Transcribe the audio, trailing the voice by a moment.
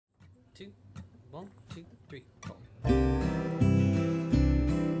2, 1, 2, 3, 4.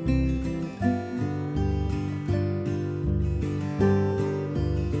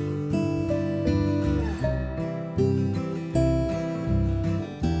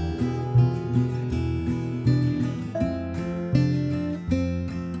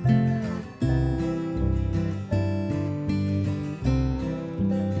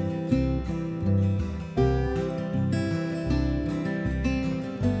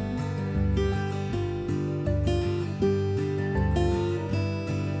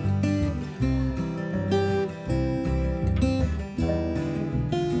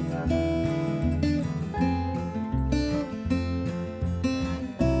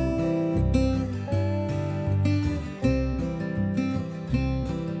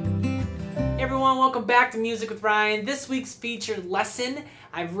 Hey everyone, welcome back to Music with Ryan. This week's featured lesson,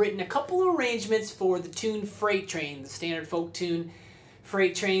 I've written a couple of arrangements for the tune Freight Train, the standard folk tune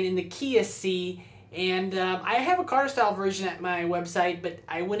Freight Train in the key of C. And I have a Fingerstyle version at my website, but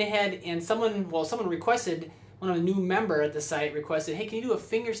I went ahead and someone requested, one of a new member at the site requested, hey, can you do a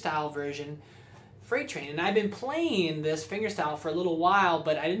Fingerstyle version Freight Train? And I've been playing this Fingerstyle for a little while,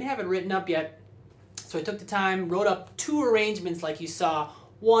 but I didn't have it written up yet. So I took the time, wrote up two arrangements like you saw.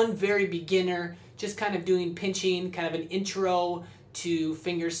 One very beginner, just kind of doing pinching, kind of an intro to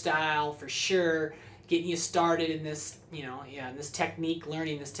fingerstyle for sure, getting you started in this, in this technique,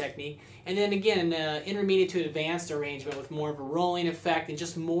 learning this technique. And then again, intermediate to advanced arrangement with more of a rolling effect and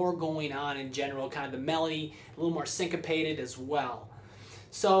just more going on in general, kind of the melody, a little more syncopated as well.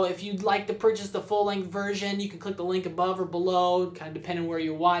 So if you'd like to purchase the full-length version, you can click the link above or below, kind of depending on where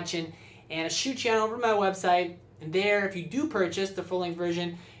you're watching, and it'll shoot you on over to my website. And there, if you do purchase the full-length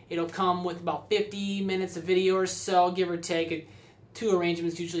version, it'll come with about 50 minutes of video or so, give or take. Two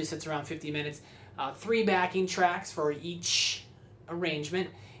arrangements usually sits around 50 minutes. 3 backing tracks for each arrangement,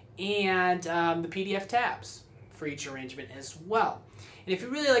 and the PDF tabs for each arrangement as well. And if you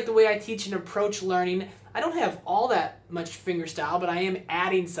really like the way I teach and approach learning, I don't have all that much fingerstyle, but I am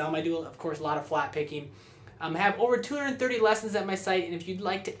adding some. I do, of course, a lot of flat picking. I have over 230 lessons at my site, and if you'd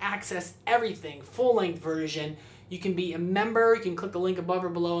like to access everything, full-length version, you can be a member. You can click the link above or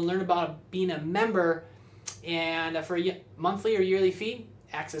below and learn about being a member, and for a monthly or yearly fee,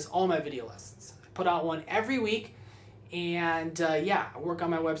 access all my video lessons. I put out one every week, and yeah, I work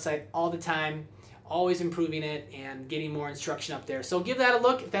on my website all the time, always improving it and getting more instruction up there. So give that a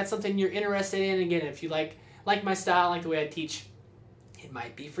look if that's something you're interested in. Again, if you like my style, like the way I teach, it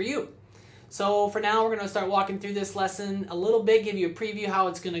might be for you. So for now, we're going to start walking through this lesson a little bit, give you a preview how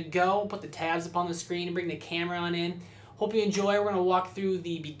it's going to go, put the tabs up on the screen, and bring the camera on in. Hope you enjoy. We're going to walk through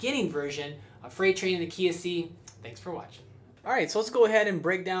the beginning version of Freight Train in the key of C. Thanks for watching. All right, so let's go ahead and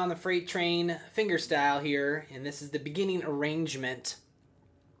break down the Freight Train fingerstyle here, and this is the beginning arrangement.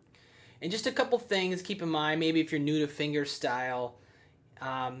 And just a couple things keep in mind, maybe if you're new to fingerstyle.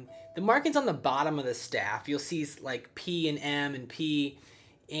 The markings on the bottom of the staff, you'll see like P and M and P.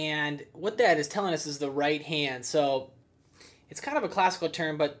 And what that is telling us is the right hand. So it's kind of a classical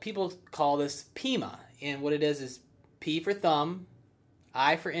term, but people call this PIMA. And what it is P for thumb,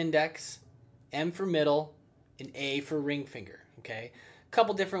 I for index, M for middle, and A for ring finger. Okay, a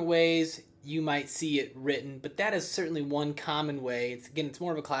couple different ways you might see it written, but that is certainly one common way. It's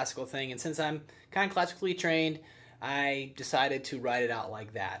more of a classical thing. And since I'm kind of classically trained, I decided to write it out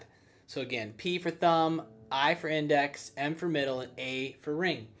like that. So again, P for thumb, I for index, M for middle, and A for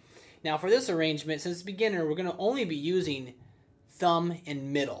ring. Now for this arrangement, since it's beginner, we're going to only be using thumb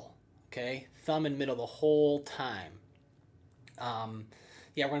and middle, okay? Thumb and middle the whole time.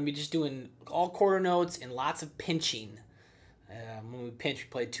 Yeah, we're going to be just doing all quarter notes and lots of pinching. When we pinch, we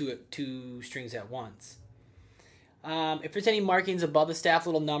play two strings at once. If there's any markings above the staff,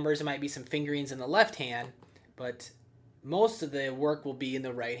 little numbers, there might be some fingerings in the left hand, but most of the work will be in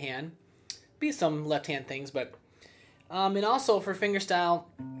the right hand. Be some left-hand things, but and also for fingerstyle,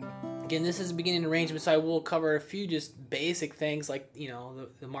 again, this is a beginning arrangement, so I will cover a few just basic things like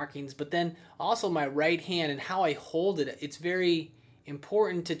the markings, but then also my right hand and how I hold it. It's very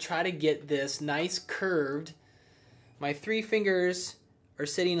important to try to get this nice curved. My 3 fingers are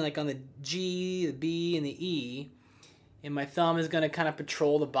sitting like on the G, the B, and the E, and my thumb is going to kind of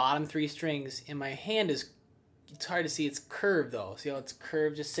patrol the bottom 3 strings, and my hand is, it's hard to see, it's curved though. See how it's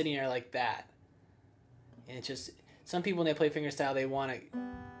curved, just sitting there like that. And it's just, some people when they play fingerstyle, they want to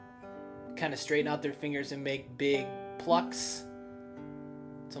kind of straighten out their fingers and make big plucks.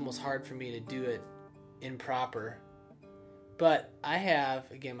 It's almost hard for me to do it improper. But I have,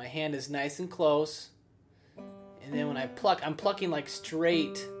 again, my hand is nice and close. And then when I pluck, I'm plucking like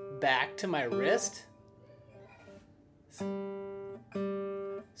straight back to my wrist.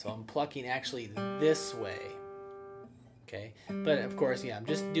 So I'm plucking actually this way. Okay, but of course, yeah, I'm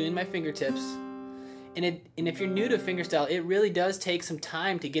just doing my fingertips. And if you're new to fingerstyle, it really does take some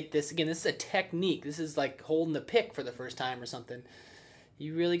time to get this. Again, this is a technique. This is like holding the pick for the first time or something.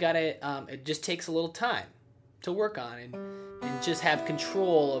 You really gotta, it just takes a little time to work on and just have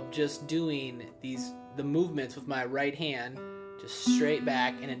control of just doing the movements with my right hand, just straight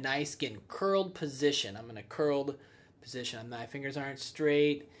back in a nice, getting curled position. I'm in a curled position. My fingers aren't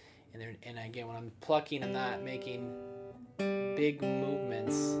straight, and again, when I'm plucking, I'm not making big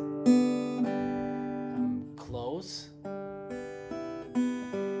movements. I'm close.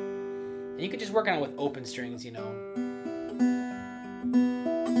 And you can just work on it with open strings, you know.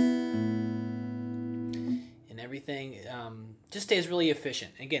 And everything just stays really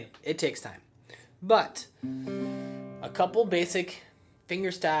efficient. Again, it takes time. But a couple basic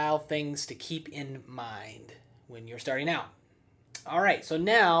fingerstyle things to keep in mind when you're starting out. All right, so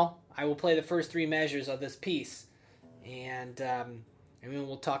now I will play the first 3 measures of this piece, and then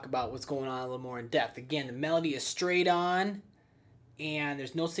we'll talk about what's going on a little more in depth. Again, the melody is straight on, and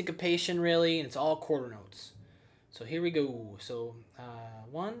there's no syncopation really, and it's all quarter notes. So here we go. So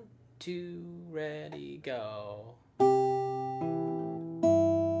 1, 2, ready, go.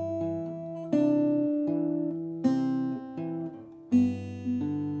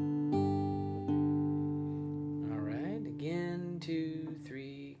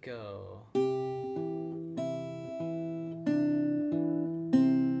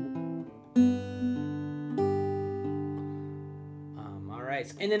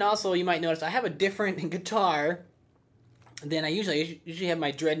 And then also you might notice I have a different guitar than I usually have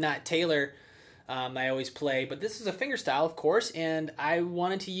my Dreadnought Taylor I always play, but this is a fingerstyle, of course, and I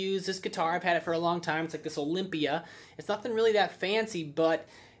wanted to use this guitar. I've had it for a long time. It's like this Olympia. It's nothing really that fancy, but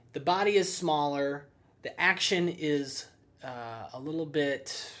the body is smaller. The action is a little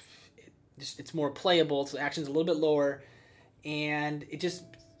bit, it's more playable, so the action's a little bit lower, and it just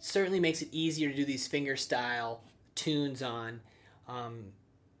certainly makes it easier to do these fingerstyle tunes on.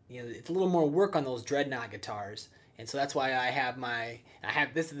 You know, it's a little more work on those Dreadnought guitars, and so that's why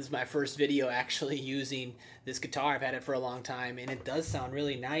this is my first video actually using this guitar. I've had it for a long time, and it does sound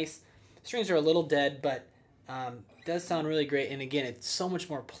really nice. Strings are a little dead, but it does sound really great, and again, it's so much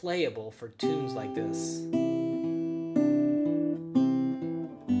more playable for tunes like this.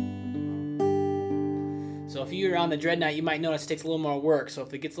 So if you're on the Dreadnought, you might notice it takes a little more work, so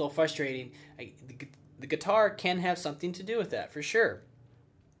if it gets a little frustrating, the guitar can have something to do with that, for sure.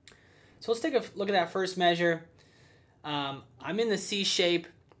 So let's take a look at that first measure. I'm in the C shape,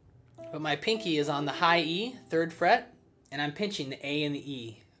 but my pinky is on the high E, 3rd fret, and I'm pinching the A and the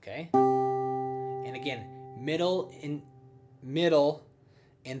E, okay? And again, middle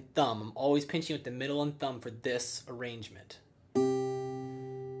and thumb. I'm always pinching with the middle and thumb for this arrangement.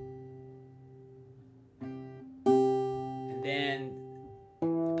 And then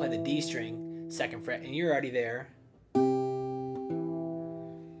play the D string, 2nd fret, and you're already there.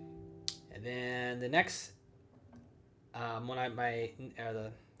 And then the next,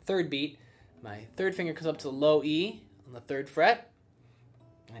 the 3rd beat, my 3rd finger comes up to the low E on the 3rd fret,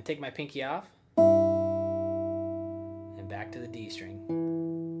 and I take my pinky off, and back to the D string.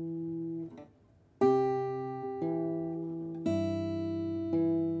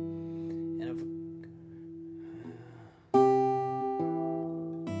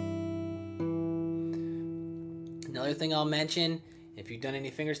 Another thing I'll mention, if you've done any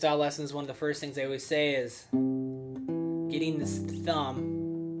fingerstyle lessons, one of the first things I always say is getting this thumb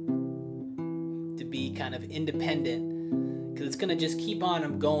to be kind of independent, because it's going to just keep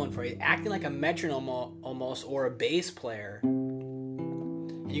on going for you, acting like a metronome almost, or a bass player.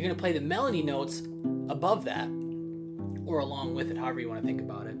 And you're going to play the melody notes above that, or along with it, however you want to think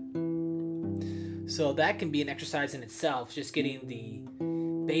about it. So that can be an exercise in itself, just getting the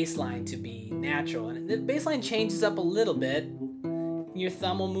bass line to be natural. And the bass line changes up a little bit. Your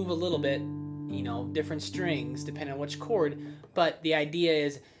thumb will move a little bit, you know, different strings depending on which chord, but the idea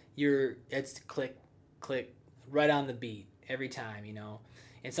is it's click, click, right on the beat every time, you know.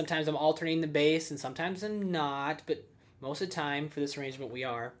 And sometimes I'm alternating the bass and sometimes I'm not, but most of the time for this arrangement we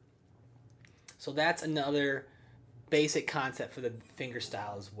are. So that's another basic concept for the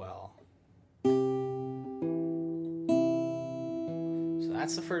fingerstyle as well. So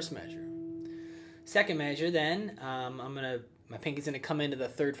that's the first measure. Second measure then, my pinky's gonna come into the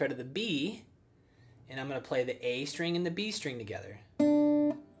 3rd fret of the B, and I'm gonna play the A string and the B string together.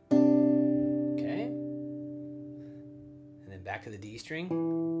 Okay? And then back to the D string,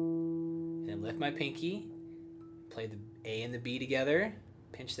 and then lift my pinky, play the A and the B together,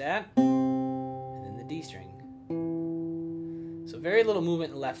 pinch that, and then the D string. So very little movement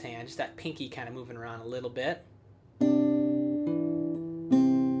in the left hand, just that pinky kind of moving around a little bit. And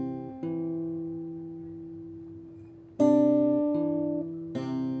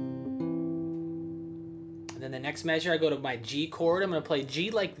then the next measure, I go to my G chord. I'm going to play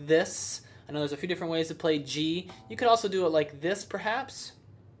G like this. I know there's a few different ways to play G. You could also do it like this, perhaps.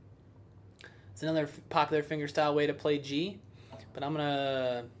 It's another popular fingerstyle way to play G. But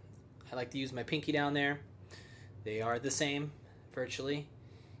I like to use my pinky down there. They are the same, virtually.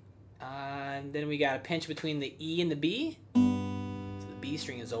 And then we got a pinch between the E and the B. So the B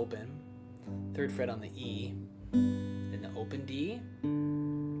string is open. 3rd fret on the E. Then the open D.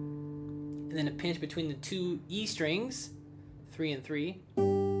 And then a pinch between the 2 E strings, 3 and 3.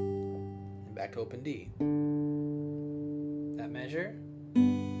 And back to open D. That measure.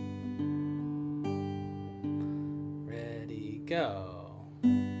 Ready, go.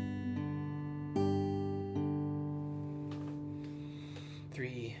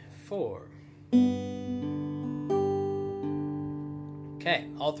 Three, 4. Okay,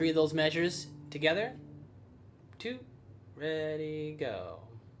 all 3 of those measures together. 2, ready, go.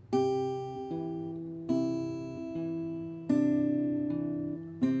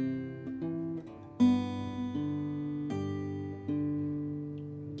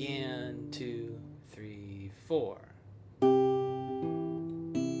 Again, 2, 3, 4.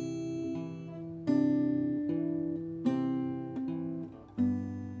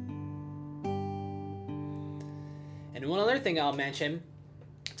 And one other thing I'll mention,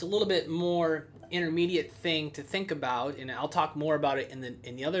 it's a little bit more intermediate thing to think about, and I'll talk more about it in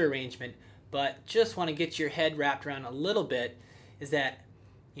the other arrangement, but just want to get your head wrapped around a little bit, is that,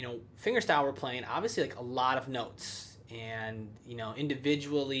 you know, fingerstyle we're playing, obviously like a lot of notes, and, you know,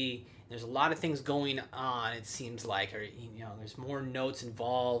 individually there's a lot of things going on, it seems like, or, you know, there's more notes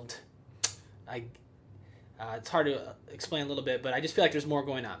involved. It's hard to explain a little bit, but I just feel like there's more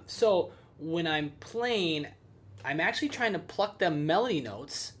going on. So when I'm playing, I'm actually trying to pluck the melody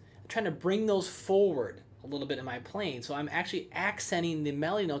notes. I'm trying to bring those forward a little bit in my playing. So I'm actually accenting the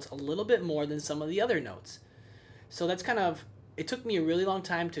melody notes a little bit more than some of the other notes. So that's kind of, it took me a really long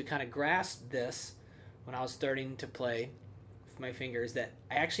time to kind of grasp this when I was starting to play with my fingers, that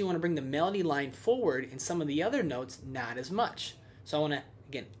I actually want to bring the melody line forward in some of the other notes, not as much. So I want to,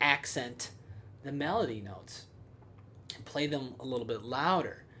 again, accent the melody notes and play them a little bit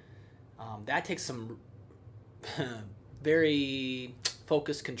louder. That takes some very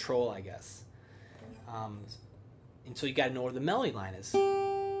focused control, I guess. And so you got to know where the melody line is.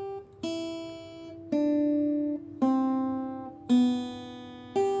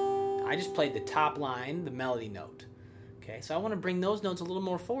 I just played the top line, the melody note. Okay, so I want to bring those notes a little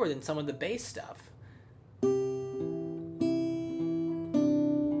more forward than some of the bass stuff.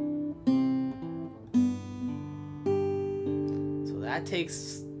 So that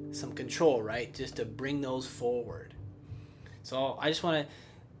takes some control, right? Just to bring those forward. So I just want to,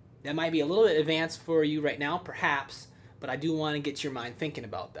 that might be a little bit advanced for you right now, perhaps, but I do want to get your mind thinking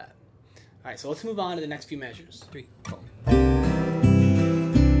about that. All right, so let's move on to the next few measures. 3, 4.